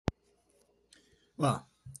Well,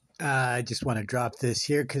 I just want to drop this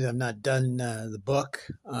here because I'm not done the book.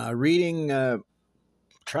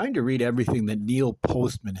 Trying to read everything that Neil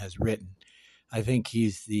Postman has written. I think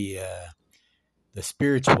he's the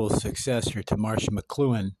spiritual successor to Marshall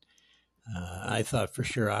McLuhan. I thought for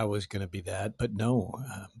sure I was going to be that, but no.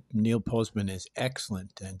 Neil Postman is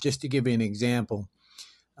excellent. And just to give you an example,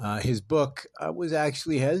 his book, I was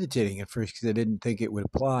actually hesitating at first because I didn't think it would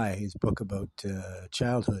apply. His book about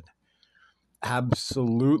childhood.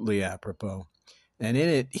 Absolutely apropos. And in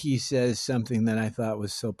it, he says something that I thought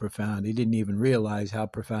was so profound. He didn't even realize how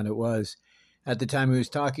profound it was. At the time, he was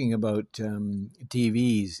talking about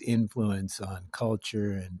TV's influence on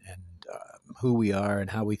culture and who we are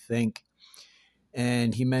and how we think.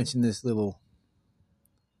 And he mentioned this little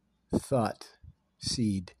thought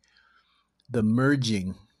seed, the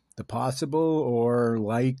merging, the possible or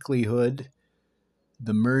likelihood,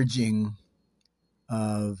 the merging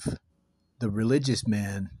of the religious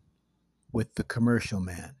man with the commercial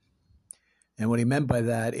man. And what he meant by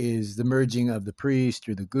that is the merging of the priest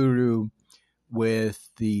or the guru with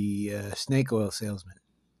the snake oil salesman,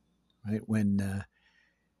 right? When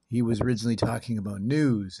he was originally talking about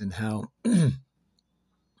news and how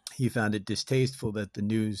he found it distasteful that the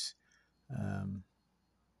news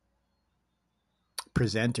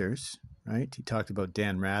presenters, right? He talked about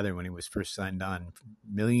Dan Rather when he was first signed on,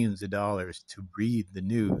 millions of dollars to read the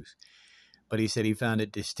news. But he said he found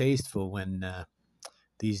it distasteful when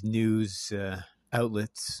these news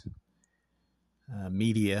outlets,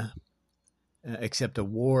 media, accept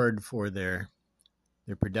award for their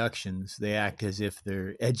productions. They act as if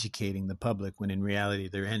they're educating the public when in reality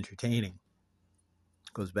they're entertaining.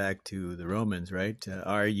 It goes back to the Romans, right?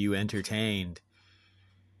 Are you entertained?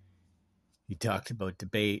 He talked about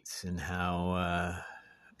debates and how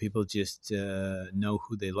people just know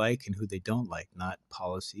who they like and who they don't like, not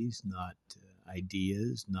policies, not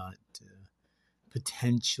ideas, not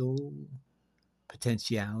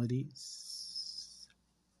potentialities.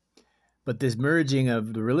 But this merging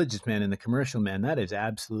of the religious man and the commercial man, that has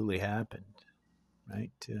absolutely happened,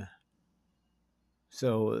 right?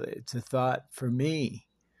 So it's a thought for me.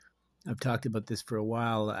 I've talked about this for a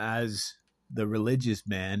while as the religious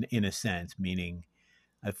man, in a sense, meaning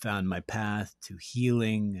I've found my path to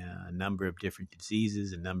healing a number of different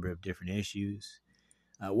diseases, a number of different issues.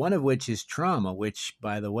 One of which is trauma, which,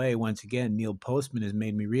 by the way, once again, Neil Postman has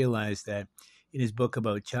made me realize that in his book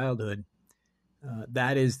about childhood,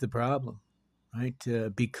 that is the problem, right?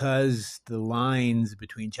 Because the lines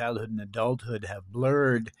between childhood and adulthood have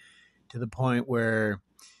blurred to the point where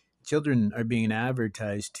children are being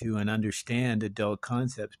advertised to and understand adult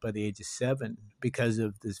concepts by the age of 7 because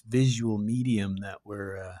of this visual medium that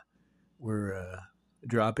we're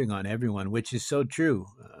dropping on everyone, which is so true.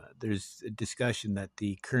 There's a discussion that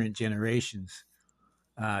the current generations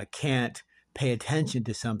can't pay attention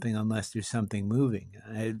to something unless there's something moving.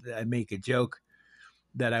 I make a joke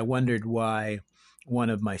that I wondered why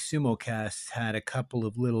one of my sumo casts had a couple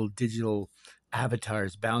of little digital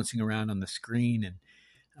avatars bouncing around on the screen, and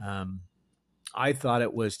I thought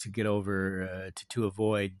it was to get over to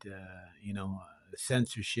avoid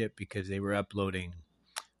censorship because they were uploading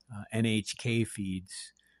NHK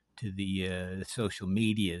feeds to the social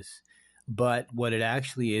medias. But what it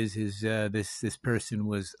actually is this person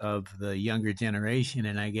was of the younger generation,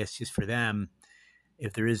 and I guess just for them,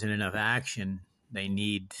 if there isn't enough action, they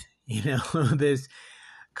need this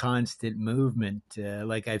constant movement.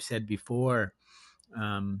 Like I've said before,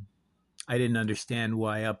 I didn't understand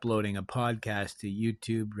why uploading a podcast to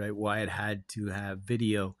YouTube, right? Why it had to have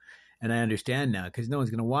video, and I understand now because no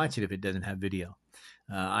one's going to watch it if it doesn't have video.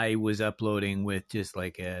 I was uploading with just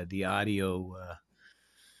like the audio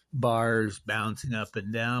bars bouncing up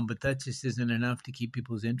and down, but that just isn't enough to keep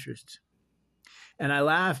people's interest. And I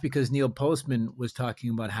laugh because Neil Postman was talking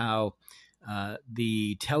about how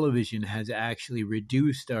the television has actually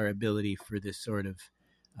reduced our ability for this sort of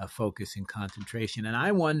focus and concentration. And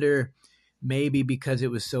I wonder, maybe because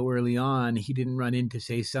it was so early on, he didn't run into,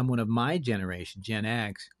 say, someone of my generation, Gen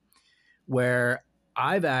X, where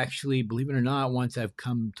I've actually, believe it or not, once I've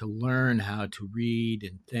come to learn how to read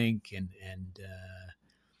and think and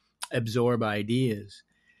absorb ideas,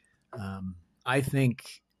 I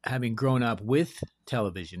think having grown up with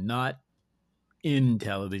television, not in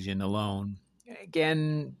television alone,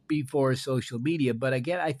 again, before social media, but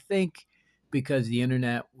again, I think because the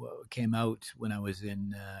internet came out when I was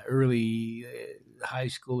in early high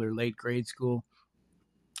school or late grade school,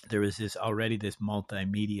 there was this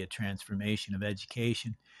multimedia transformation of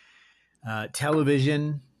education.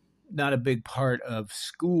 Television, not a big part of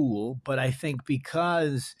school, but I think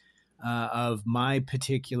because of my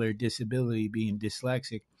particular disability, being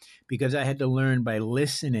dyslexic, because I had to learn by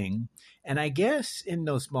listening, and I guess in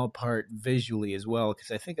no small part visually as well,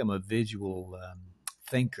 because I think I'm a visual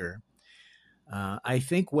thinker. I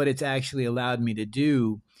think what it's actually allowed me to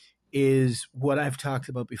do is what I've talked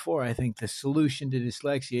about before. I think the solution to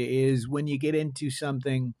dyslexia is when you get into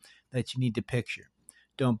something that you need to picture.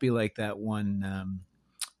 Don't be like that one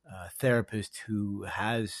therapist who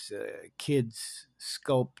has kids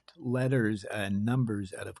sculpt letters and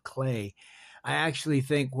numbers out of clay. I actually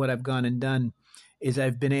think what I've gone and done is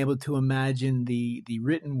I've been able to imagine the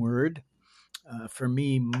written word. For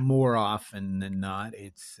me, more often than not,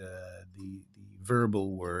 it's the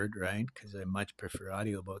verbal word, right? Because I much prefer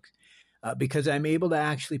audiobooks, because I'm able to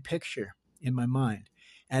actually picture in my mind.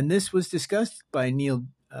 And this was discussed by Neil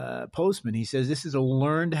Postman. He says this is a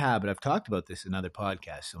learned habit. I've talked about this in other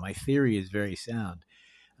podcasts, so my theory is very sound.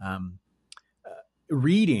 Um,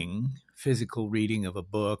 Reading, physical reading of a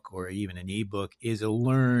book or even an ebook, is a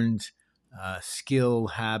learned skill,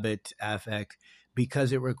 habit, affect,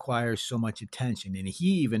 because it requires so much attention. And he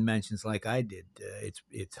even mentions, like I did,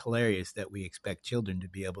 it's hilarious that we expect children to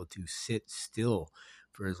be able to sit still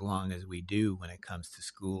for as long as we do when it comes to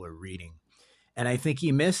school or reading. And I think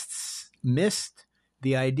he missed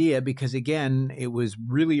the idea, because again, it was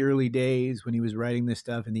really early days when he was writing this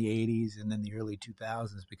stuff in the 80s and then the early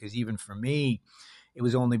 2000s, because even for me, it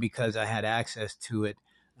was only because I had access to it,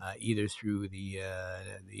 either through the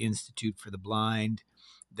Institute for the Blind.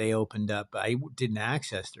 They opened up. I didn't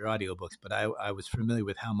access their audiobooks, but I was familiar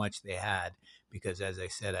with how much they had, because, as I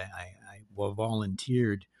said, I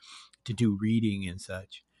volunteered to do reading and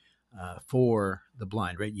such for the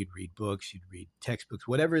blind, right? You'd read books, you'd read textbooks,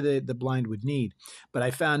 whatever the blind would need. But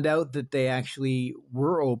I found out that they actually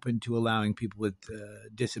were open to allowing people with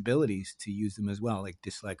disabilities to use them as well, like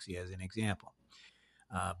dyslexia as an example.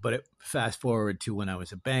 But fast forward to when I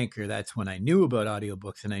was a banker, that's when I knew about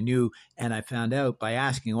audiobooks, and I found out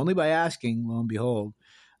only by asking, lo and behold,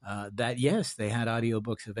 that yes, they had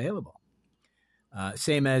audiobooks available.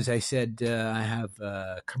 Same as I said, I have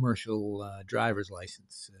a commercial driver's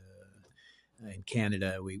license. In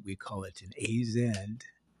Canada, we call it an AZ.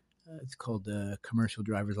 It's called the commercial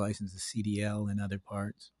driver's license, the CDL in other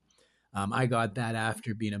parts. I got that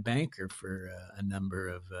after being a banker for a number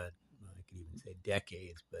of, I could even say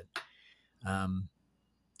decades, but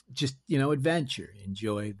just, adventure,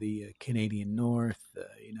 enjoy the Canadian North.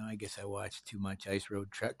 I guess I watched too much Ice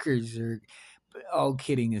Road Truckers, but all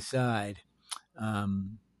kidding aside.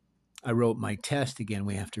 I wrote my test again.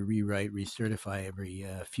 We have to rewrite, recertify every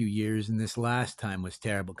few years. And this last time was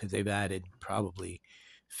terrible because they've added probably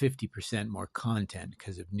 50% more content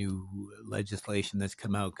because of new legislation that's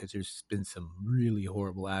come out, because there's been some really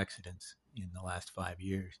horrible accidents in the last 5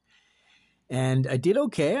 years. And I did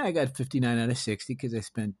okay. I got 59 out of 60 because I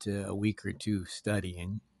spent a week or two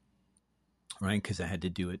studying, right? Because I had to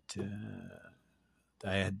do it.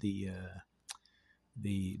 I had the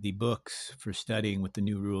books for studying with the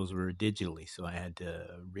new rules were digitally, so I had to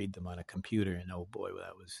read them on a computer. And oh boy,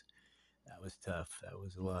 that was tough. That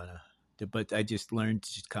was a lot of. But I just learned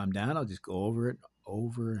to just calm down. I'll just go over it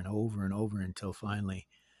over and over and over until finally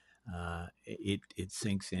it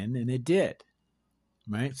sinks in, and it did.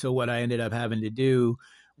 Right. So what I ended up having to do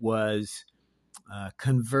was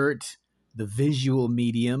convert the visual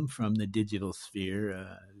medium from the digital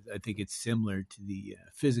sphere. I think it's similar to the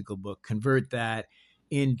physical book. Convert that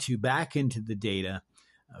back into the data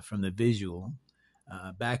from the visual,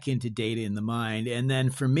 back into data in the mind. And then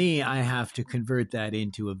for me, I have to convert that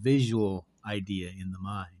into a visual idea in the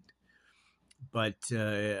mind. But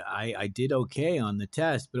I did okay on the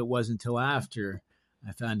test, but it wasn't until after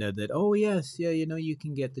I found out that, oh, yes, yeah, you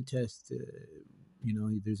can get the test.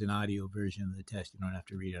 There's an audio version of the test. You don't have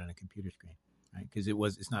to read it on a computer screen, right? Because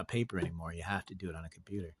it's not paper anymore. You have to do it on a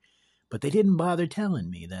computer. But they didn't bother telling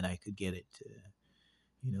me that I could get it,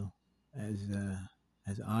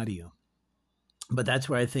 as audio. But that's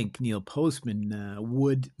where I think Neil Postman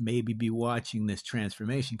would maybe be watching this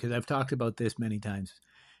transformation, because I've talked about this many times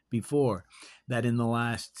before, that in the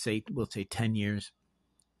last, we'll say 10 years,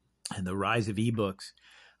 and the rise of ebooks,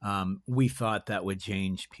 we thought that would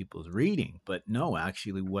change people's reading. But no,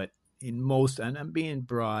 actually, what in most, and I'm being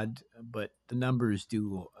broad, but the numbers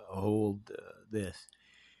do hold this,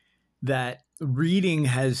 that reading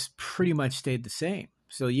has pretty much stayed the same.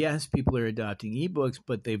 So yes, people are adopting ebooks,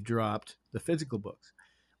 but they've dropped the physical books,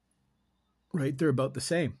 right? They're about the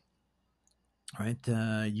same, right?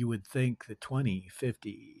 You would think the 20,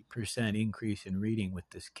 50% increase in reading with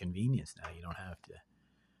this convenience now. You don't have to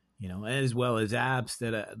as well as apps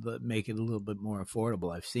that make it a little bit more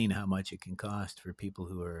affordable. I've seen how much it can cost for people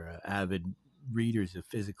who are avid readers of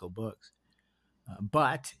physical books.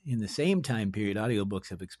 But in the same time period, audiobooks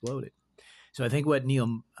have exploded. So I think what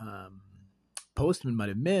Neil Postman might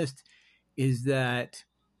have missed is that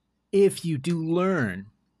if you do learn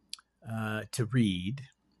to read,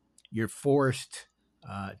 you're forced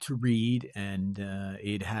to read, and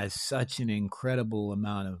it has such an incredible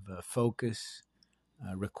amount of focus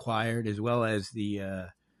required, as well as the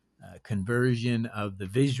conversion of the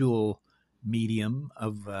visual medium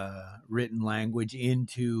of written language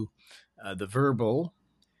into the verbal,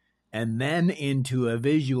 and then into a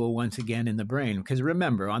visual once again in the brain. Because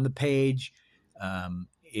remember, on the page,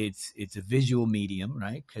 it's a visual medium,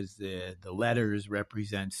 right? Because the letters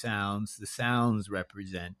represent sounds, the sounds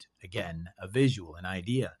represent, again, a visual, an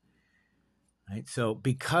idea. Right? So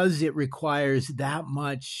because it requires that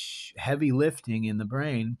much heavy lifting in the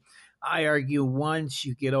brain, I argue once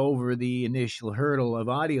you get over the initial hurdle of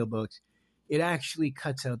audiobooks, it actually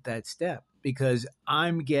cuts out that step, because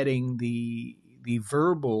I'm getting the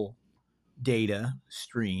verbal data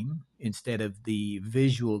stream instead of the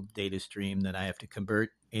visual data stream that I have to convert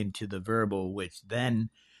into the verbal, which then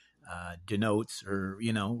denotes or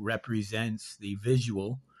represents the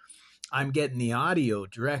visual. I'm getting the audio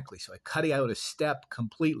directly. So I cut out a step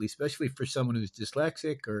completely, especially for someone who's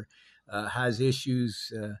dyslexic or has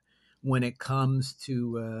issues when it comes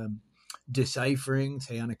to deciphering,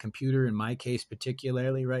 say on a computer, in my case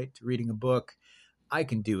particularly, right, to reading a book. I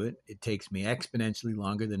can do it. It takes me exponentially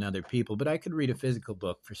longer than other people, but I could read a physical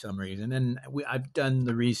book for some reason. And I've done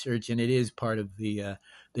the research, and it is part of the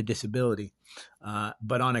disability.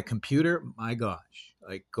 But on a computer, my gosh,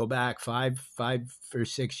 like go back five or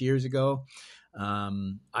 6 years ago,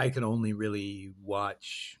 I could only really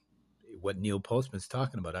watch what Neil Postman's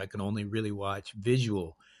talking about. I can only really watch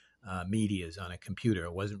visual medias on a computer. I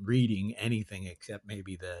wasn't reading anything except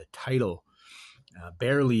maybe the title.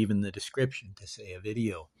 Barely even the description to say a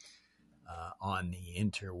video on the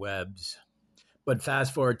interwebs. But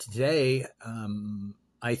fast forward to today,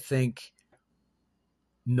 I think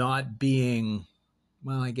not being,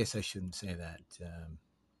 well, I guess I shouldn't say that,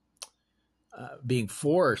 being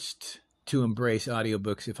forced to embrace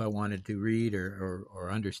audiobooks if I wanted to read or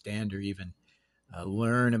understand or even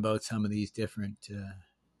learn about some of these different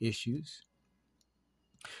issues.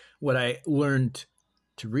 What I learned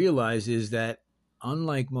to realize is that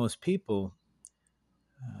unlike most people,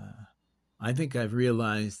 I think I've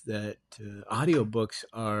realized that audiobooks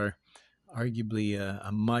are arguably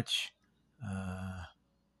a much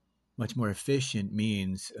more efficient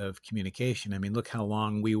means of communication. I mean, look how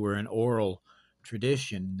long we were an oral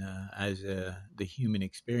tradition as the human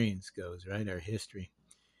experience goes, right? Our history.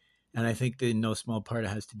 And I think that in no small part it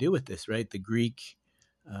has to do with this, right? The Greek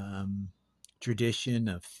tradition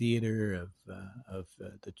of theater, of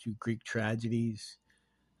the two Greek tragedies,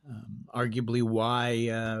 arguably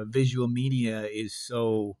why visual media is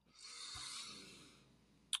so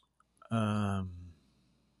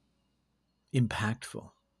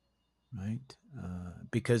impactful, right?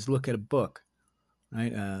 Because look at a book,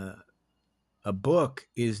 right? A book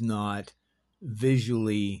is not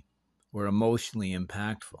visually or emotionally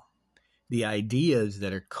impactful. The ideas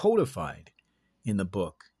that are codified in the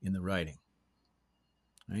book, in the writing,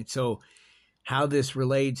 right? So how this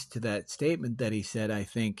relates to that statement that he said, I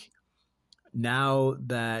think now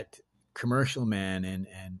that commercial man and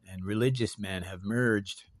religious man have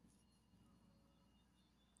merged,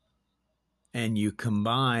 and you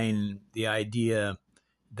combine the idea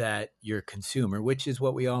that you're a consumer, which is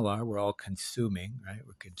what we all are. We're all consuming, right?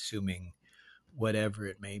 We're consuming whatever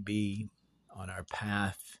it may be on our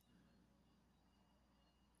path.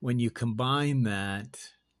 When you combine that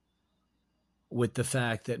with the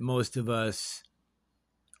fact that most of us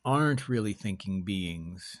aren't really thinking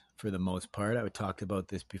beings for the most part. I talked about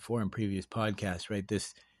this before in previous podcasts, right?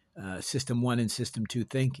 This system 1 and system 2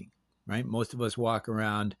 thinking, right? Most of us walk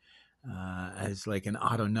around as like an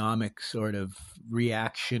autonomic sort of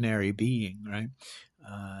reactionary being, right?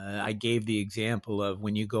 I gave the example of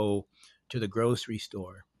when you go to the grocery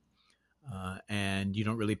store and you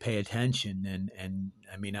don't really pay attention. And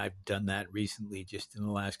I mean, I've done that recently just in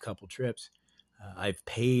the last couple trips. I've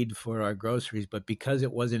paid for our groceries, but because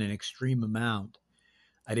it wasn't an extreme amount,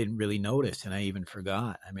 I didn't really notice, and I even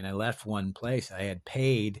forgot. I mean, I left one place. I had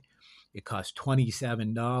paid. It cost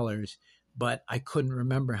 $27, but I couldn't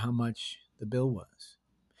remember how much the bill was.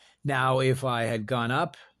 Now, if I had gone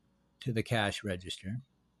up to the cash register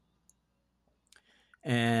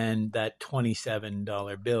and that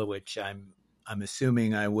 $27 bill, which I'm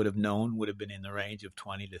assuming I would have known would have been in the range of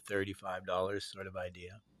 $20 to $35 sort of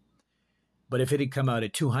idea. But if it had come out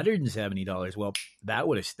at $270, well, that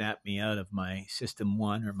would have snapped me out of my System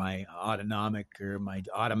 1 or my automatic,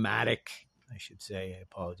 I should say, I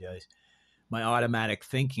apologize, my automatic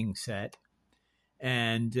thinking set,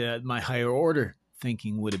 and my higher order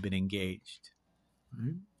thinking would have been engaged.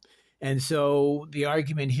 Right? And so the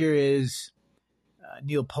argument here is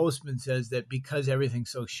Neil Postman says that because everything's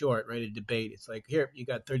so short, right, a debate, it's like, here, you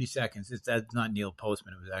got 30 seconds. That's not Neil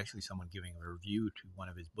Postman. It was actually someone giving a review to one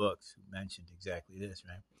of his books who mentioned exactly this,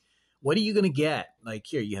 right? What are you going to get? Like,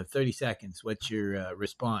 here, you have 30 seconds. What's your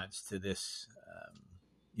response to this,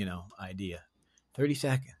 idea? 30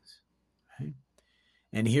 seconds, right?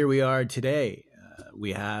 And here we are today.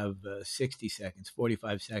 We have 60 seconds,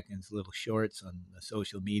 45 seconds, little shorts on the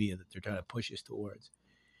social media that they're trying to push us towards.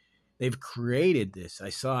 They've created this. I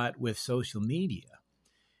saw it with social media.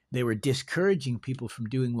 They were discouraging people from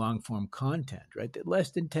doing long-form content, right? Less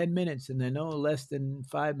than 10 minutes and then, less than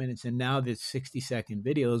 5 minutes. And now there's 60-second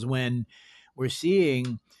videos when we're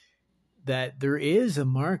seeing that there is a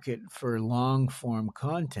market for long-form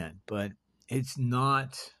content, but it's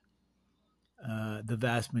not the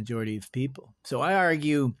vast majority of people. So I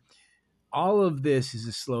argue all of this is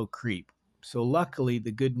a slow creep. So luckily,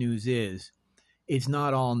 the good news is it's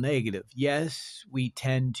not all negative. Yes, we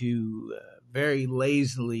tend to very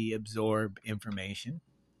lazily absorb information,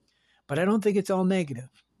 but I don't think it's all negative,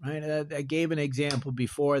 right? I gave an example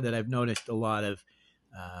before that I've noticed a lot of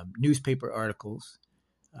newspaper articles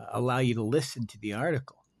allow you to listen to the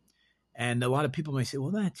article. And a lot of people might say,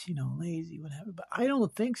 well, that's, lazy, whatever. But I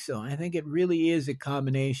don't think so. I think it really is a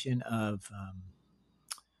combination of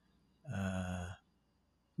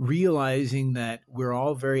realizing that we're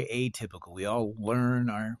all very atypical. We all learn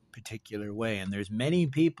our particular way. And there's many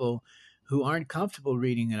people who aren't comfortable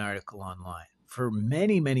reading an article online for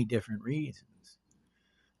many, many different reasons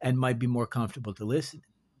and might be more comfortable to listen.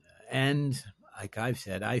 And like I've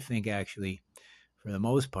said, I think actually, for the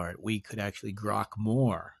most part, we could actually grok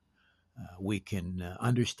more. We can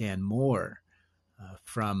understand more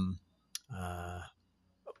from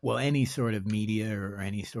any sort of media or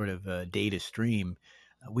any sort of data stream.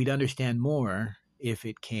 We'd understand more if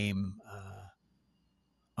it came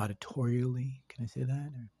auditorially. Can I say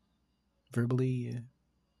that? Or verbally?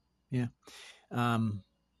 Yeah.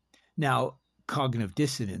 Now, cognitive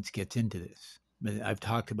dissonance gets into this. I've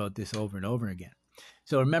talked about this over and over again.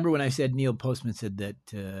 So remember when I said Neil Postman said that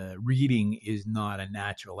reading is not a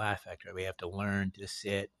natural affect, right? We have to learn to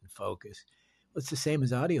sit and focus. Well, it's the same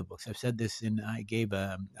as audiobooks. I've said this I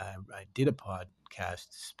did a podcast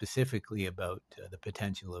specifically about the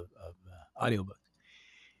potential of audiobooks.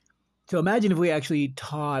 So imagine if we actually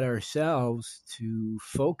taught ourselves to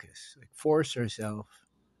focus, like force ourselves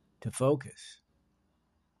to focus.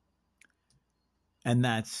 And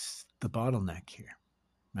that's the bottleneck here,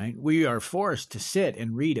 right? We are forced to sit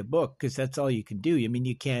and read a book because that's all you can do. I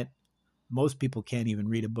mean, most people can't even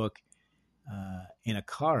read a book in a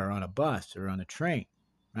car or on a bus or on a train,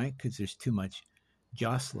 right? Because there's too much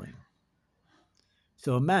jostling.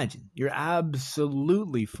 So imagine you're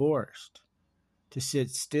absolutely forced to sit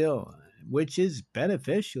still, which is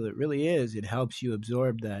beneficial. It really is. It helps you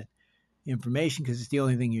absorb that information because it's the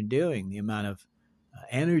only thing you're doing, the amount of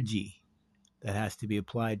energy that has to be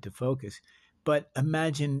applied to focus. But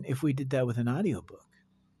imagine if we did that with an audiobook.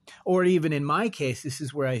 Or even in my case, this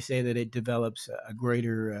is where I say that it develops a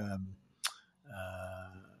greater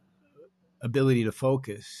ability to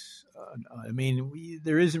focus.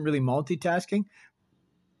 There isn't really multitasking,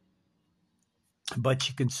 but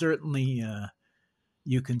you can certainly,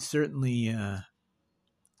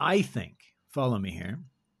 I think, follow me here,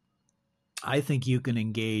 I think you can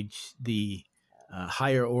engage the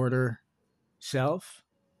higher order self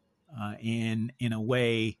in a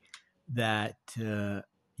way that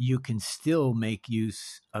you can still make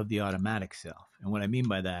use of the automatic self. And what I mean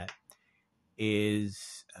by that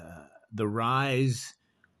is the rise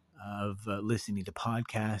of listening to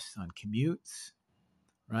podcasts on commutes,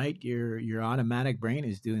 right? Your automatic brain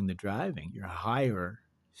is doing the driving. Your higher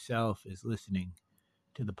self is listening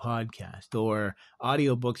to the podcast. Or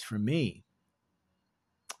audiobooks for me.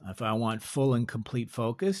 If I want full and complete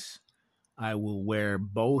focus, I will wear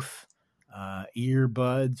both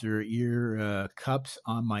earbuds or ear cups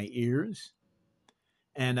on my ears,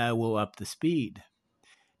 and I will up the speed.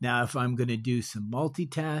 Now, if I'm going to do some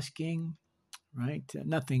multitasking, right,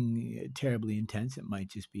 nothing terribly intense. It might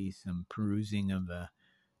just be some perusing of a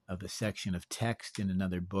section of text in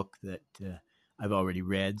another book that I've already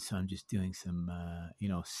read. So I'm just doing some,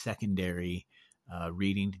 secondary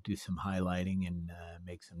reading to do some highlighting and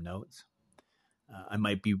make some notes. I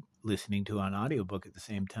might be listening to an audiobook at the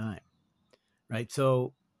same time, right?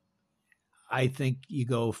 So I think you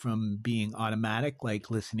go from being automatic,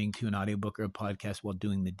 like listening to an audiobook or a podcast while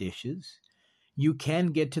doing the dishes. You can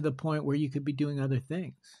get to the point where you could be doing other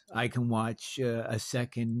things. I can watch a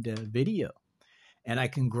second video, and I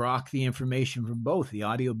can grok the information from both the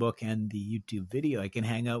audiobook and the YouTube video. I can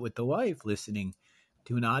hang out with the wife listening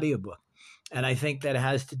to an audiobook. And I think that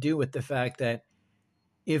has to do with the fact that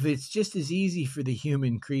if it's just as easy for the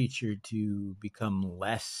human creature to become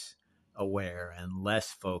less aware and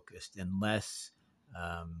less focused and less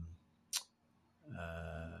um,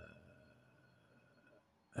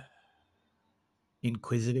 uh,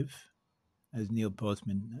 inquisitive, as Neil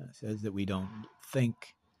Postman says, that we don't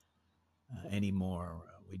think anymore,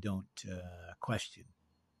 we don't question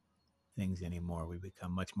things anymore. We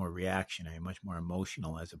become much more reactionary, much more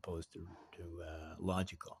emotional as opposed to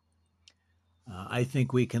logical. I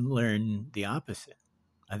think we can learn the opposite.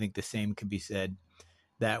 I think the same can be said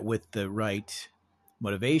that with the right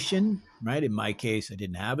motivation, right? In my case, I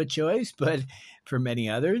didn't have a choice, but for many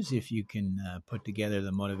others, if you can put together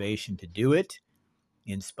the motivation to do it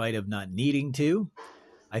in spite of not needing to,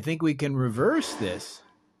 I think we can reverse this.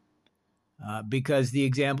 Because the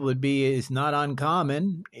example would be, it's not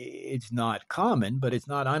uncommon. It's not common, but it's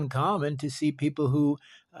not uncommon to see people who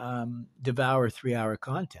devour 3-hour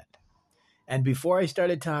content. And before I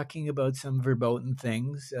started talking about some verboten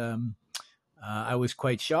things, I was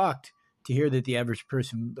quite shocked to hear that the average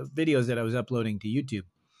person, the videos that I was uploading to YouTube,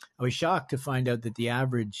 I was shocked to find out that the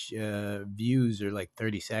average views are like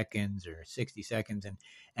 30 seconds or 60 seconds.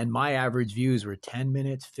 And my average views were 10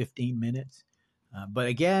 minutes, 15 minutes. But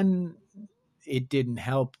again, it didn't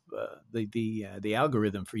help the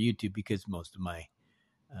algorithm for YouTube, because most of my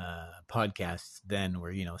podcasts then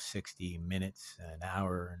were 60 minutes, an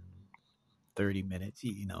hour, and 30 minutes.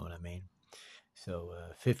 You know what I mean? So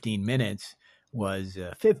 15 minutes was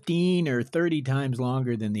 15 or 30 times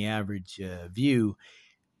longer than the average view,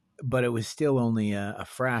 but it was still only a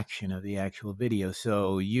fraction of the actual video.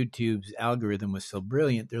 So YouTube's algorithm was so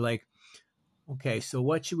brilliant. They're like, okay, so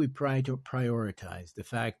what should we prioritize? The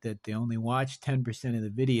fact that they only watch 10% of the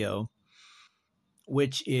video,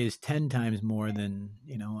 which is 10 times more than,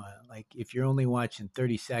 like if you're only watching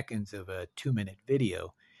 30 seconds of a 2-minute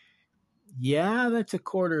video, yeah, that's a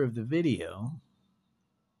quarter of the video.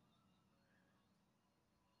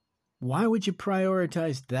 Why would you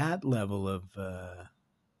prioritize that level of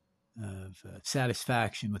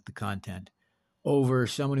satisfaction with the content over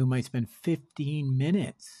someone who might spend 15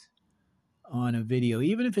 minutes on a video?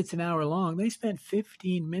 Even if it's an hour long, they spent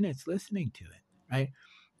 15 minutes listening to it, right?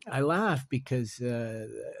 I laugh because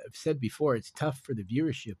I've said before, it's tough for the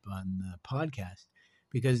viewership on the podcast,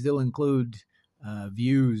 because they'll include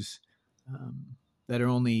views that are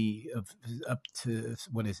only up to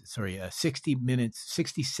 60 minutes,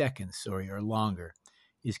 60 seconds, or longer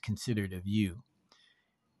is considered a view.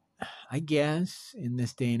 I guess in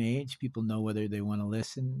this day and age, people know whether they want to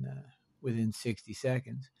listen within 60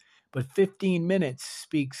 seconds. But 15 minutes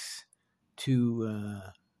speaks to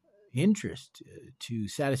interest, to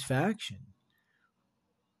satisfaction,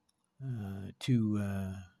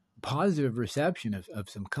 to positive reception of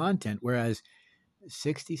some content, whereas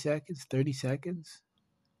 60 seconds, 30 seconds,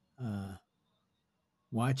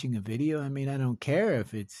 watching a video, I mean, I don't care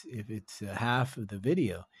if it's half of the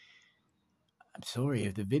video. I'm sorry,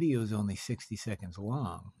 if the video is only 60 seconds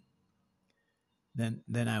long,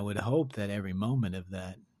 then I would hope that every moment of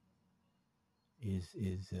that is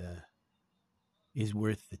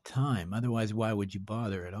worth the time. Otherwise, why would you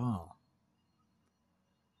bother at all?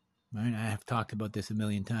 Right? I have talked about this a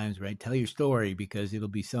million times, right? Tell your story, because it'll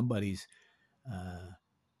be somebody's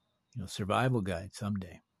survival guide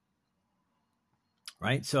someday.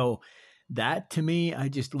 Right? So that, to me, I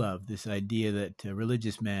just love this idea that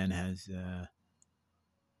religious man has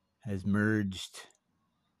merged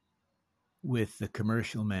with the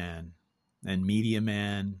commercial man, and media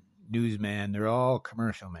man, newsman. They're all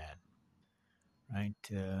commercial man, right?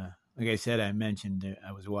 Like I said, I mentioned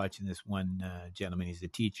I was watching this one gentleman. He's a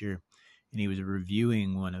teacher, and he was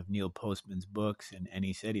reviewing one of Neil Postman's books, and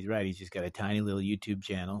he said he's right. He's just got a tiny little YouTube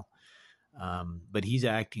channel, but he's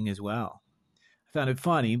acting as well. I found it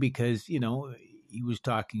funny because, he was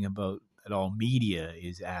talking about that all media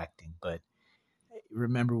is acting, but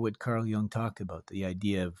remember what Carl Jung talked about, the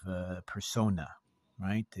idea of persona,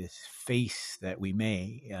 right? This face that we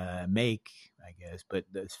may make, I guess, but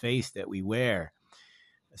this face that we wear.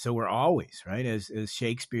 So we're always, right? As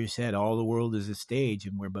Shakespeare said, all the world is a stage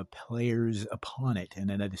and we're but players upon it. And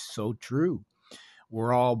that is so true.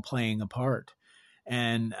 We're all playing a part.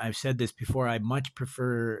 And I've said this before, I much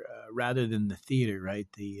prefer, rather than the theater, right?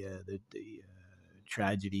 The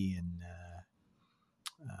tragedy and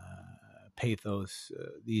pathos,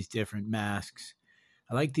 these different masks.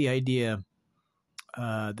 I like the idea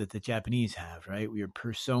that the Japanese have, right? Your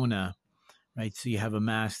persona, right? So you have a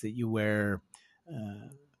mask that you wear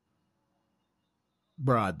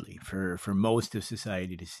broadly for most of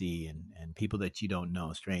society to see, and people that you don't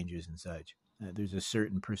know, strangers and such. There's a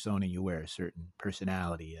certain persona you wear, a certain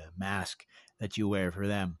personality, a mask that you wear for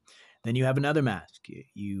them. Then you have another mask.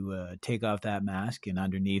 You take off that mask, and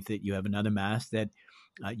underneath it, you have another mask that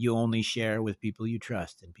you only share with people you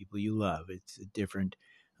trust and people you love. It's a different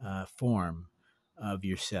form of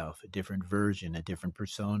yourself, a different version, a different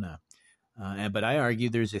persona. But I argue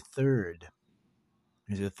there's a third.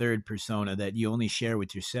 There's a third persona that you only share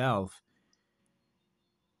with yourself,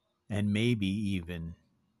 and maybe even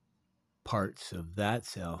parts of that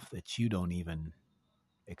self that you don't even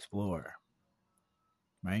explore.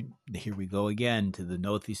 Right? Here we go again to the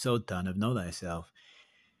Nothi Sotan of know thyself.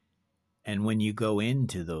 And when you go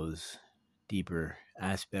into those deeper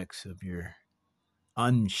aspects of your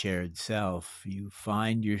unshared self, you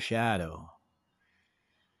find your shadow.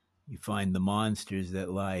 You find the monsters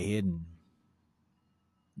that lie hidden.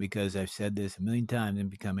 Because I've said this a million times and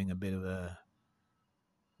becoming a bit of a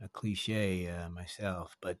cliche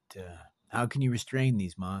myself, but how can you restrain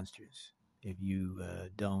these monsters if you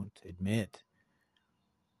don't admit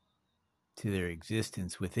to their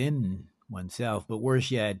existence within oneself? But worse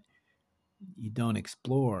yet, you don't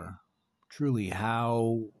explore truly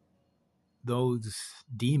how those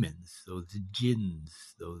demons, those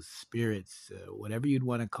jinns, those spirits, whatever you'd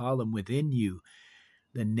want to call them within you,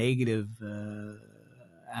 the negative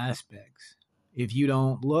aspects, if you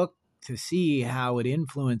don't look to see how it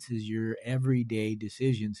influences your everyday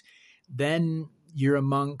decisions, then you're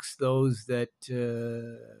amongst those that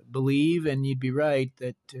believe, and you'd be right,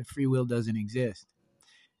 that free will doesn't exist.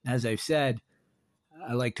 As I've said,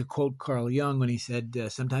 I like to quote Carl Jung when he said,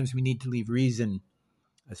 sometimes we need to leave reason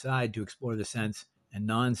aside to explore the sense and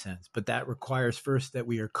nonsense, but that requires first that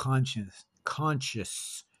we are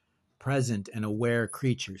conscious, present, and aware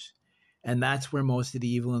creatures. And that's where most of the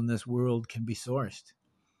evil in this world can be sourced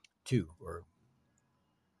to, or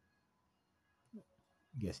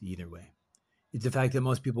I guess either way. It's the fact that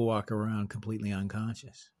most people walk around completely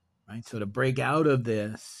unconscious, right? So to break out of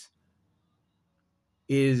this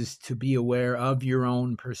is to be aware of your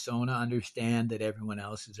own persona, understand that everyone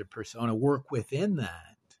else is a persona, work within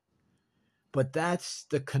that. But that's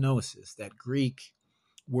the kenosis, that Greek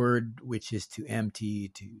word, which is to empty,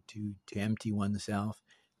 to empty oneself.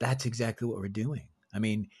 That's exactly what we're doing. I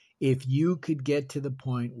mean, if you could get to the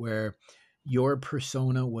point where your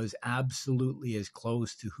persona was absolutely as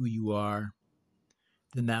close to who you are,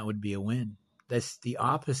 then that would be a win. That's the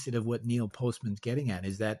opposite of what Neil Postman's getting at,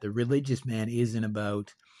 is that the religious man isn't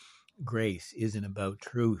about grace, isn't about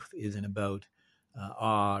truth, isn't about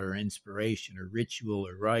awe or inspiration or ritual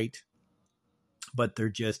or rite, but they're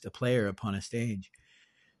just a player upon a stage.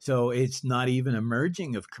 So it's not even a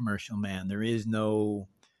merging of commercial man. There is no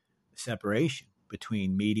separation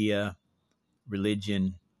between media,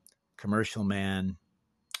 religion, commercial man,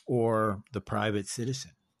 or the private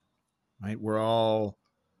citizen, right? We're all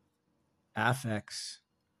affects,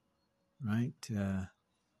 right?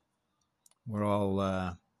 We're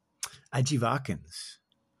all Ajivakans.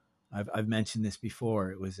 I've mentioned this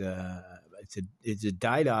before. It's a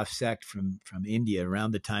died off sect from India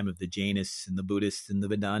around the time of the Jainists and the Buddhists and the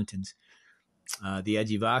Vedantins. The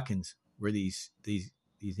Ajivakans were these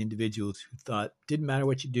individuals who thought didn't matter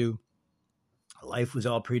what you do, life was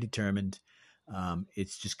all predetermined.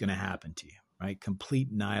 It's just going to happen to you, right?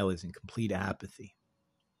 Complete nihilism, complete apathy.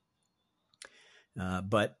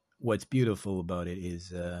 But what's beautiful about it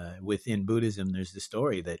is within Buddhism, there's the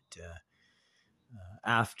story that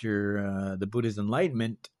after the Buddha's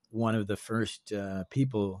enlightenment, one of the first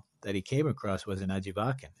people that he came across was an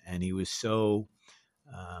Ajivakan, and he was so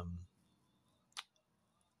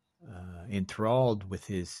enthralled with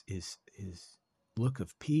his look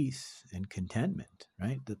of peace and contentment,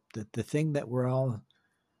 right? The thing that we're all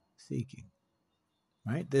seeking,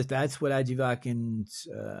 right? That's what Ajivakan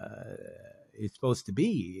is supposed to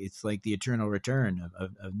be. It's like the eternal return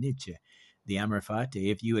of Nietzsche, the Amor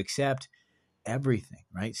Fati. If you accept everything,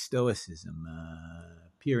 right? Stoicism,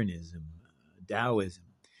 Pyrrhonism, Taoism,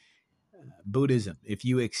 Buddhism. If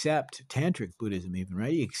you accept Tantric Buddhism even,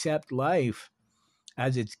 right? You accept life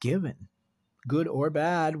as it's given, good or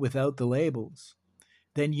bad, without the labels,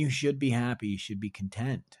 then you should be happy, you should be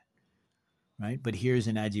content, right? But here's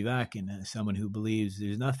an Ajivakan, someone who believes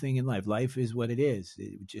there's nothing in life. Life is what it is.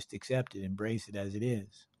 Just accept it, embrace it as it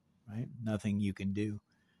is, right? Nothing you can do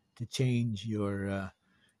to change your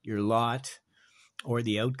lot or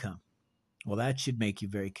the outcome. Well, that should make you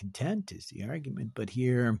very content, is the argument. But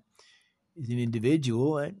here is an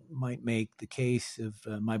individual that might make the case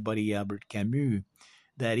of my buddy Albert Camus,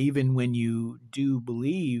 that even when you do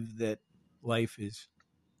believe that life is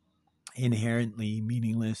inherently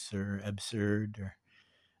meaningless or absurd or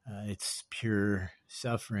it's pure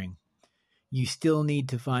suffering, you still need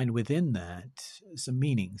to find within that some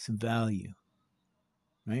meaning, some value,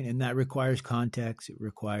 right? And that requires context, it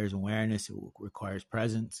requires awareness, it requires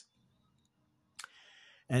presence.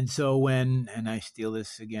 And so and I steal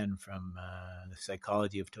this again from the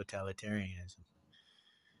psychology of totalitarianism,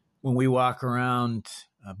 when we walk around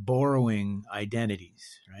borrowing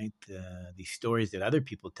identities, right? These stories that other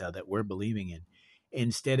people tell that we're believing in,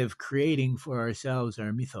 instead of creating for ourselves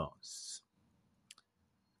our mythos,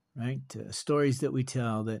 right? Stories that we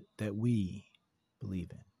tell that we believe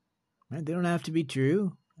in, right? They don't have to be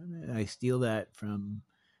true. I steal that from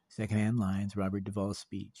Secondhand Lines, Robert Duvall's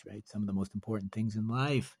speech, right? Some of the most important things in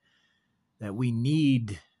life that we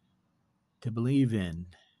need to believe in,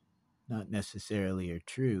 not necessarily are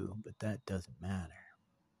true, but that doesn't matter,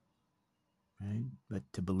 right? But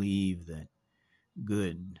to believe that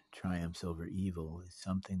good triumphs over evil is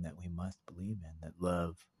something that we must believe in, that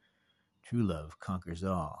love, true love, conquers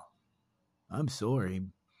all. I'm sorry.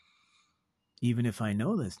 Even if I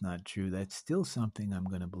know that's not true, that's still something I'm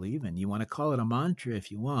going to believe in. You want to call it a mantra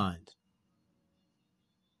if you want.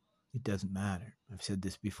 It doesn't matter. I've said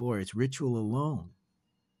this before. It's ritual alone.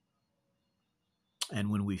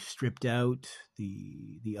 And when we've stripped out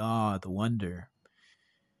the awe, the wonder,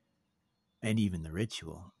 and even the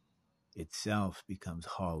ritual itself becomes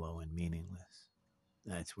hollow and meaningless.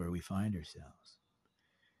 That's where we find ourselves.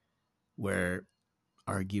 Where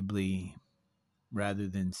arguably, rather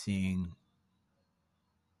than seeing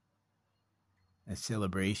a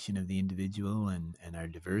celebration of the individual and our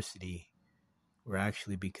diversity, we're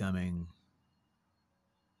actually becoming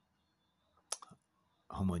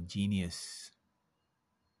homogeneous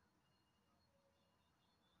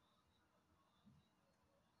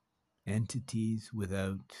entities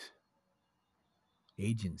without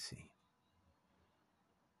agency.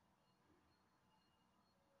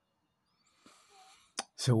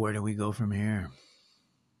 So where do we go from here?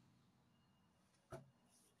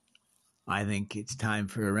 I think it's time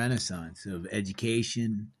for a renaissance of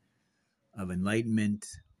education, of enlightenment,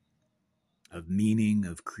 of meaning,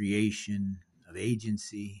 of creation, of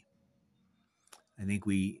agency. I think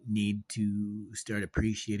we need to start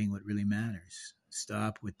appreciating what really matters.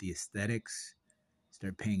 Stop with the aesthetics.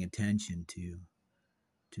 Start paying attention to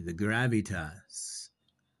the gravitas.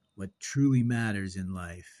 What truly matters in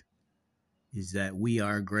life is that we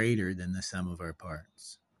are greater than the sum of our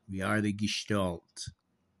parts. We are the gestalt.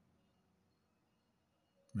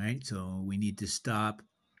 Right? So we need to stop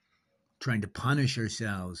trying to punish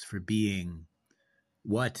ourselves for being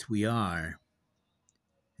what we are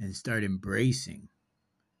and start embracing.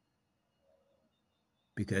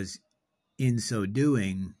 Because in so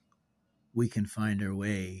doing, we can find our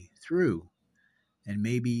way through and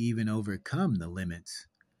maybe even overcome the limits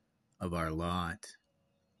of our lot.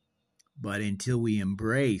 But until we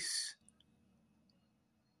embrace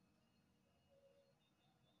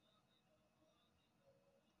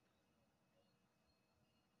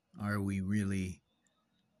are we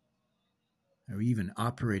even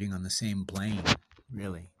operating on the same plane,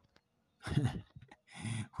 really?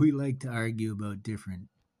 We like to argue about different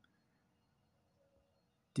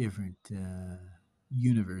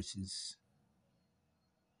universes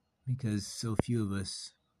because so few of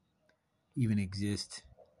us even exist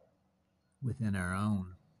within our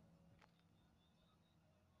own.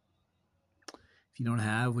 If you don't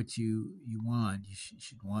have what you want, you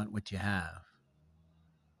should want what you have.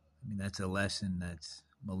 I mean, that's a lesson that's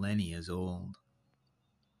millennia old.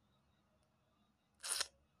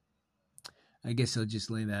 I guess I'll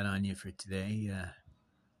just lay that on you for today. I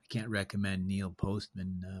can't recommend Neil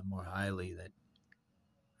Postman more highly. That,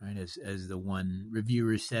 right, as the one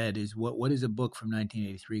reviewer said, is what is a book from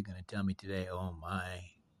 1983 going to tell me today? Oh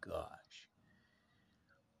my gosh.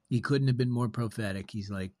 He couldn't have been more prophetic.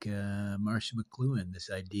 He's like Marshall McLuhan,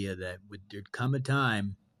 this idea that there'd come a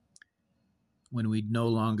time when we'd no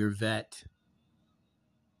longer vet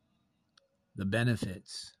the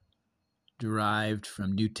benefits derived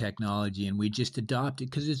from new technology and we just adopt it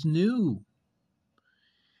because it's new.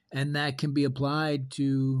 And that can be applied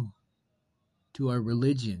to our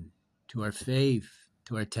religion, to our faith,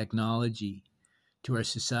 to our technology, to our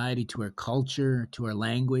society, to our culture, to our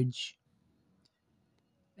language.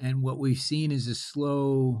 And what we've seen is a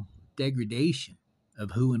slow degradation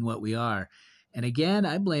of who and what we are. And again,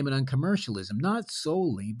 I blame it on commercialism, not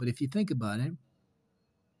solely, but if you think about it,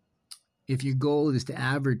 if your goal is to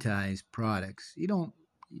advertise products, you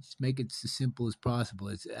just make it as simple as possible.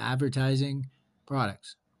 It's advertising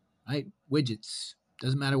products, right? Widgets.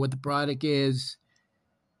 Doesn't matter what the product is.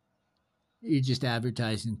 You're just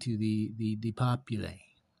advertising to the populace,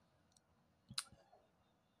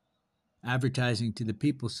 advertising to the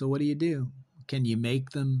people. So what do? Can you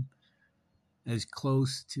make them as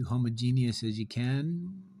close to homogeneous as you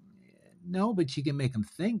can? No, but you can make them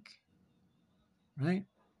think, right?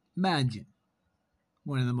 Imagine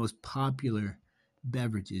one of the most popular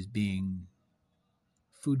beverages being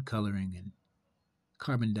food coloring and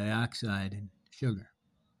carbon dioxide and sugar.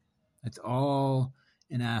 That's all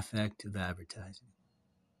an affect of advertising,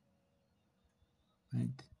 right?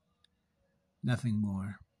 Nothing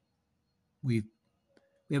more. We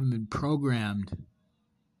haven't been programmed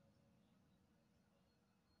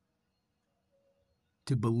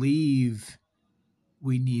to believe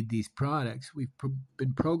we need these products. We've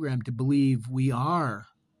been programmed to believe we are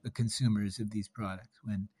the consumers of these products,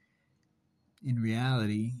 when in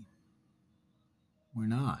reality, we're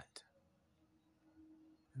not.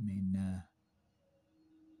 I mean,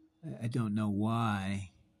 I don't know why.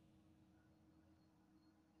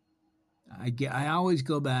 I always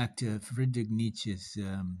go back to Friedrich Nietzsche's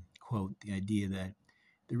quote, the idea that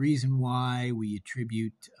the reason why we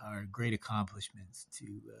attribute our great accomplishments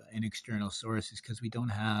to an external source is because we don't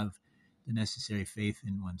have the necessary faith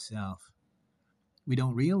in oneself. We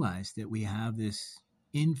don't realize that we have this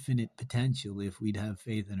infinite potential if we'd have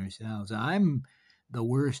faith in ourselves. I'm the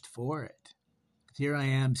worst for it. Here I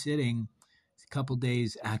am sitting a couple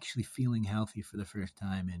days actually feeling healthy for the first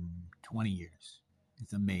time in 20 years.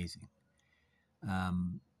 It's amazing.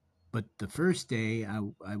 But the first day, I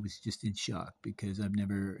was just in shock because I've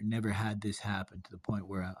never had this happen to the point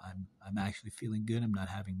where I'm actually feeling good. I'm not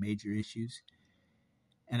having major issues,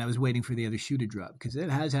 and I was waiting for the other shoe to drop because it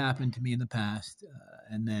has happened to me in the past,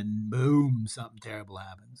 and then boom, something terrible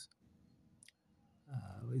happens.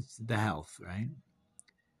 It's the health, right?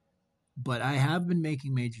 But I have been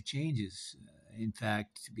making major changes. In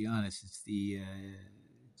fact, to be honest, it's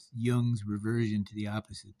it's Jung's reversion to the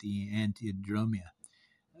opposite, the antiadromia.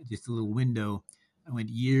 Just a little window. I went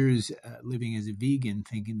years living as a vegan,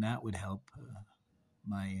 thinking that would help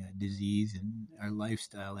my disease and our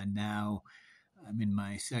lifestyle. And now I'm in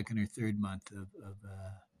my second or third month of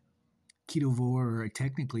ketovore, or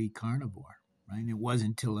technically carnivore. Right? And it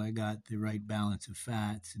wasn't until I got the right balance of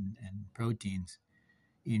fats and proteins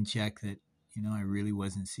in check that I really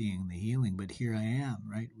wasn't seeing the healing. But here I am,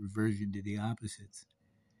 right? Reversion to the opposites,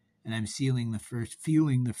 and I'm feeling the first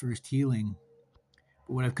healing.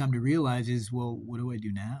 But what I've come to realize is, well, what do I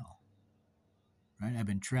do now? Right? I've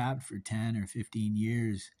been trapped for 10 or 15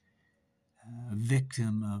 years, a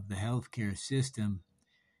victim of the healthcare system.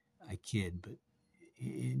 I kid, but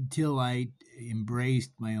until I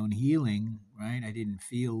embraced my own healing, right? I didn't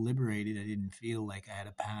feel liberated. I didn't feel like I had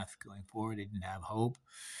a path going forward. I didn't have hope.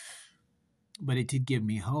 But it did give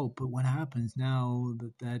me hope. But what happens now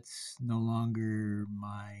that that's no longer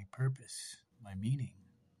my purpose, my meaning?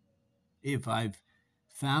 If I've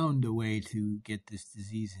found a way to get this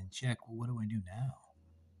disease in check, well, what do I do now?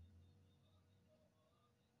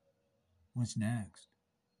 What's next?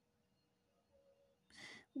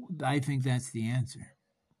 I think that's the answer.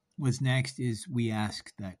 What's next is we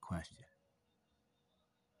ask that question,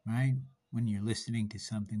 right? When you're listening to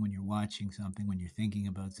something, when you're watching something, when you're thinking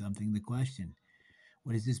about something, the question,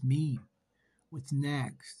 what does this mean? What's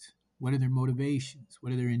next? What are their motivations?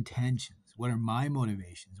 What are their intentions? What are my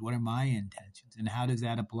motivations? What are my intentions? And how does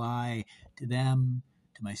that apply to them,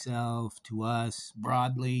 to myself, to us,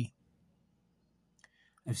 broadly?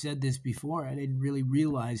 I've said this before. I didn't really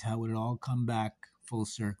realize how it would all come back full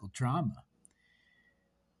circle. Trauma.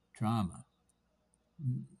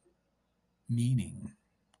 Meaning,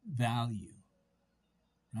 value,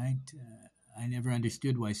 right? I never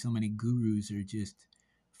understood why so many gurus are just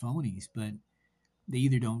phonies, but they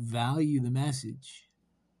either don't value the message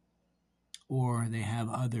or they have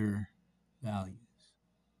other values.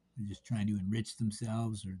 They're just trying to enrich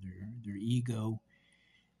themselves or their ego.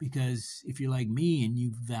 Because if you're like me and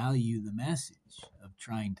you value the message of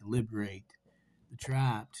trying to liberate the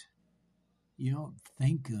trapped, you don't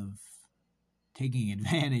think of taking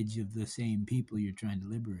advantage of the same people you're trying to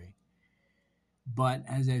liberate. But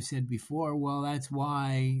as I've said before, well, that's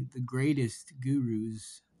why the greatest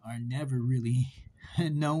gurus are never really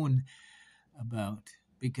known about,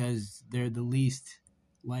 because they're the least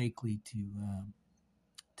likely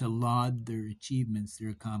to laud their achievements, their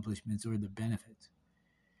accomplishments, or their benefits.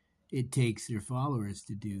 It takes their followers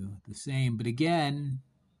to do the same. But again,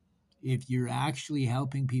 if you're actually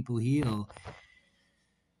helping people heal,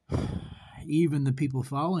 even the people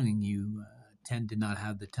following you tend to not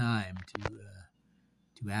have the time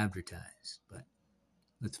to advertise. But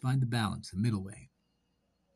let's find the balance, the middle way.